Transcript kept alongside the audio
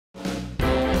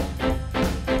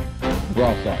We're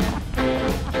all set.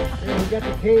 And we got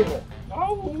the cable.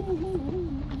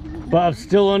 Bob's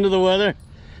still under the weather,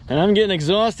 and I'm getting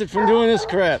exhausted from doing this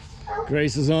crap.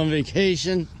 Grace is on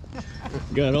vacation.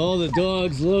 Got all the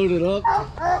dogs loaded up.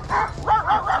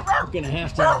 We're gonna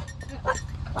have to.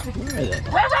 There they are.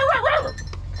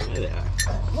 There they are.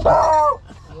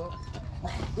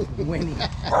 Winnie.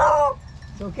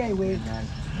 It's okay, Wade.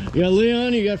 You got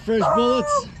Leon, you got fresh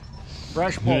bullets?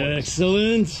 Fresh bullets.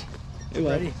 Excellent. Hey,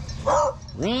 Ready?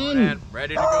 Ron. And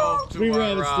ready to go to 3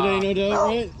 rabbits today, no doubt,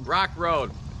 right? Rock Road.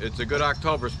 It's a good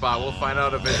October spot. We'll find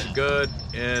out if it's good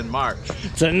in March.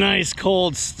 It's a nice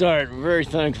cold start. We're very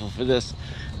thankful for this.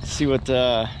 See what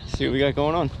we got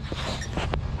going on.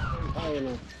 High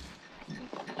enough.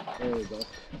 There we go.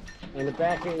 And the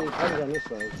backing is on this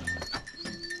side.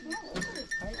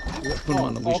 Put them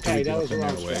on the leash. Okay, that was the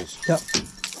wrong ways. Yep.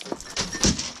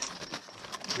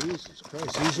 Jesus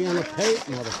Christ, easy on the pate,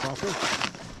 motherfucker.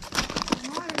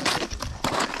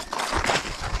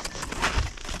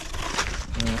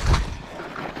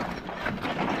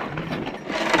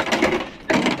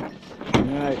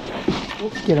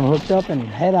 Let's get him hooked up and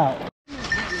head out.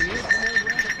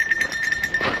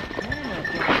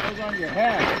 On your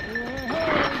head.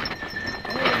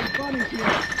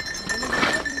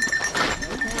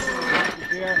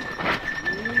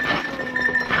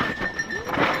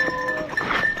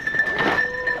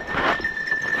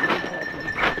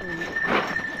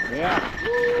 Yeah.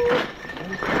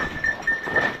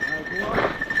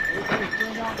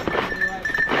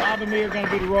 Bob and me are going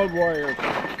to be the road warriors.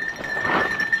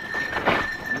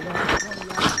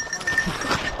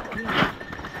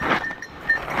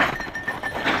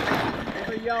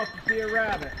 Yell if you see a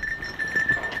rabbit,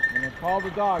 and then call the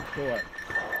dogs to it.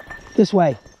 This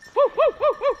way.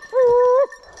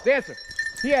 Dancer.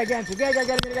 Yeah, again. Get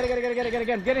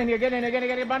in here. Get in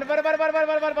here.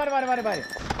 Buddy.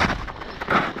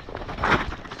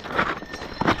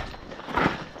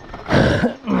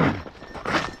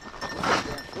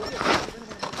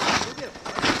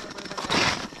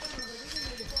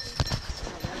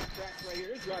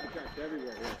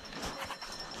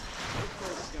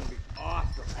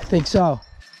 I think so.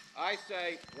 I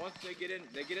say once they get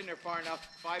in there far enough,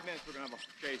 5 minutes, we're gonna have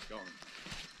a chase going.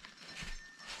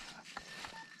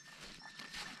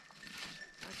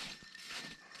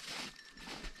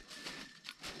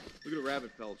 Look at the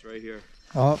rabbit pellets right here.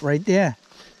 Oh, right there.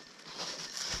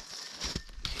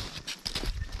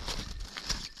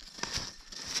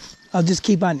 I'll just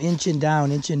keep on inching down.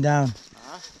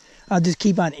 Huh? I'll just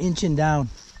keep on inching down.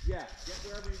 Yeah, get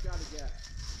wherever you gotta get.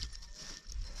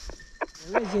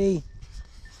 Where is he?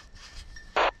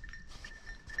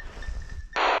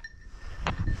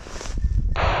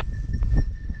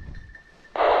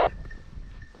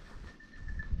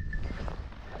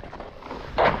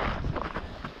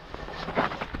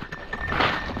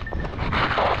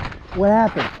 What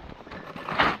happened?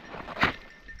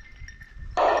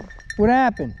 What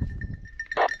happened?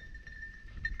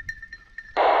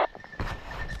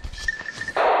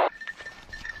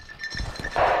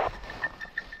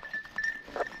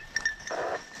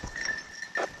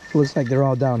 Looks like they're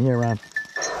all down here, Ron.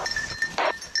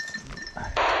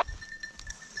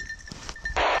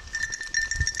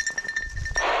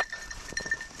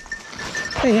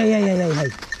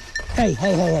 Hey.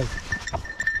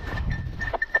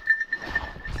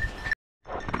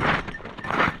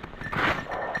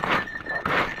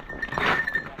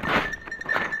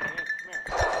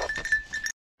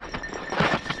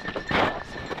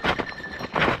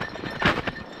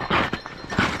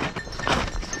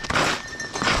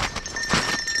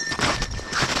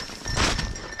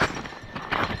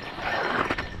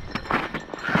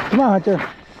 Come on, Hunter.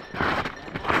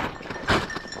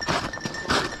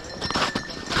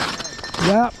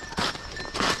 Yep.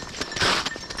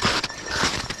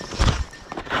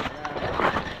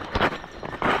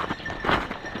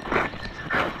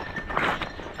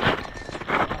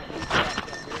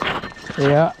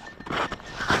 Yeah.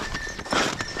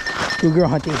 Good girl,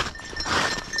 Hunty.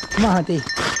 Come on, Hunty.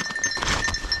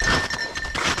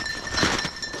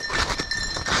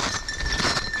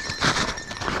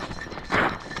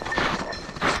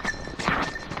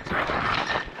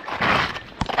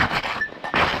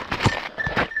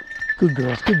 Good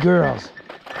girls, good girls.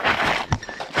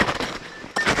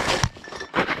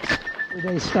 Where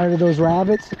they started those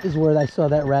rabbits is where I saw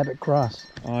that rabbit cross.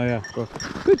 Oh yeah,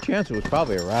 good chance it was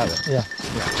probably a rabbit. Yeah.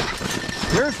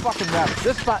 There's fucking rabbits.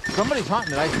 This spot, somebody's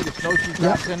hunting it. I see the snowshoe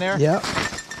traps in there. Yep.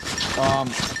 I'll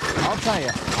tell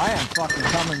you, I am fucking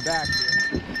coming back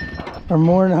here. Our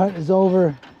morning hunt is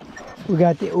over. We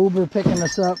got the Uber picking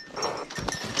us up.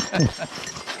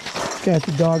 Got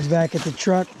the dogs back at the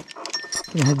truck.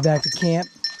 Gonna head back to camp,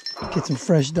 get some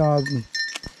fresh dogs, and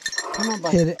Come on,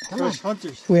 buddy. hit it. Come on.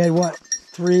 Hunters. We had what?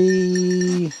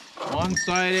 3. One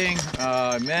sighting,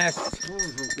 missed,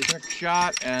 trick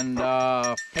shot, and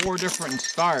 4 different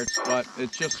starts, but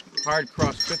it's just hard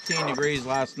crossed 15 degrees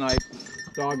last night.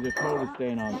 Dogs are totally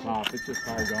staying on top. It's just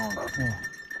hard going. Yeah.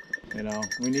 You know,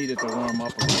 we need it to warm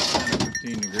up about 10 or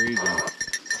 15 degrees and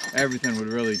everything would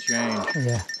really change.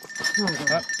 Yeah.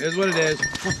 Here's what it is.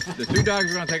 The 2 dogs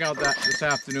we're going to take out this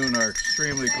afternoon are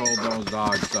extremely cold-nosed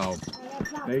dogs, so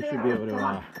they should be able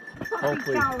to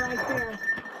hopefully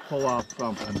pull off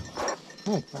something.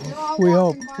 We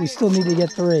hope. We still need to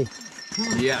get 3.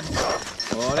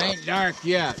 Yes. Well, it ain't dark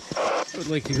yet. I would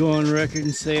like to go on record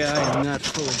and say I am not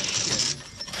full of shit.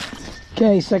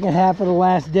 Okay, second half of the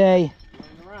last day.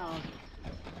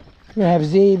 We're gonna have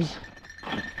Zeebs,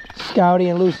 Scouty,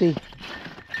 and Lucy.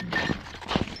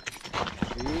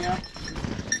 Yep.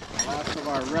 Last of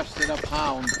our rested up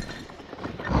hound.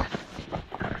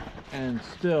 And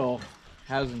still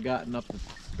hasn't gotten up to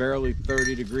barely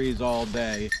 30 degrees all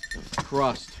day.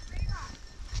 Crust.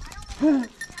 We'll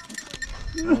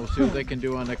see what they can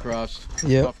do on the crust.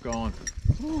 Yep. Tough going.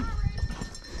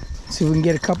 See if we can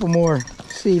get a couple more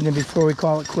this evening before we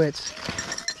call it quits.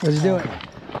 Let's do it.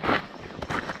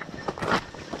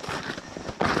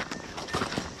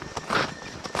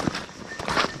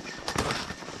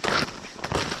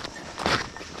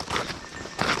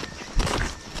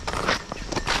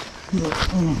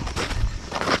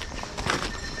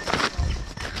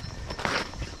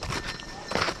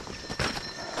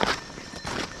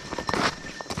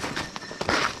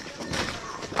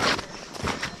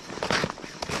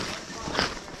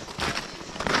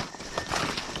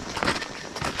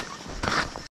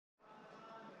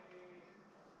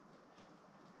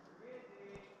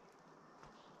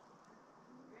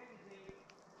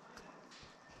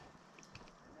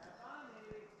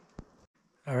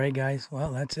 All right, guys.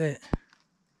 Well, that's it.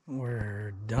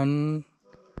 We're done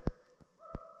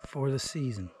for the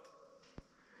season.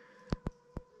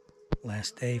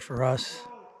 Last day for us.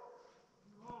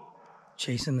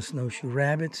 Chasing the snowshoe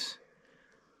rabbits.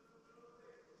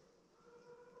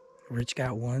 Rich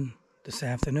got 1 this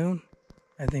afternoon.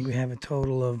 I think we have a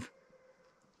total of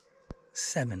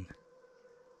 7.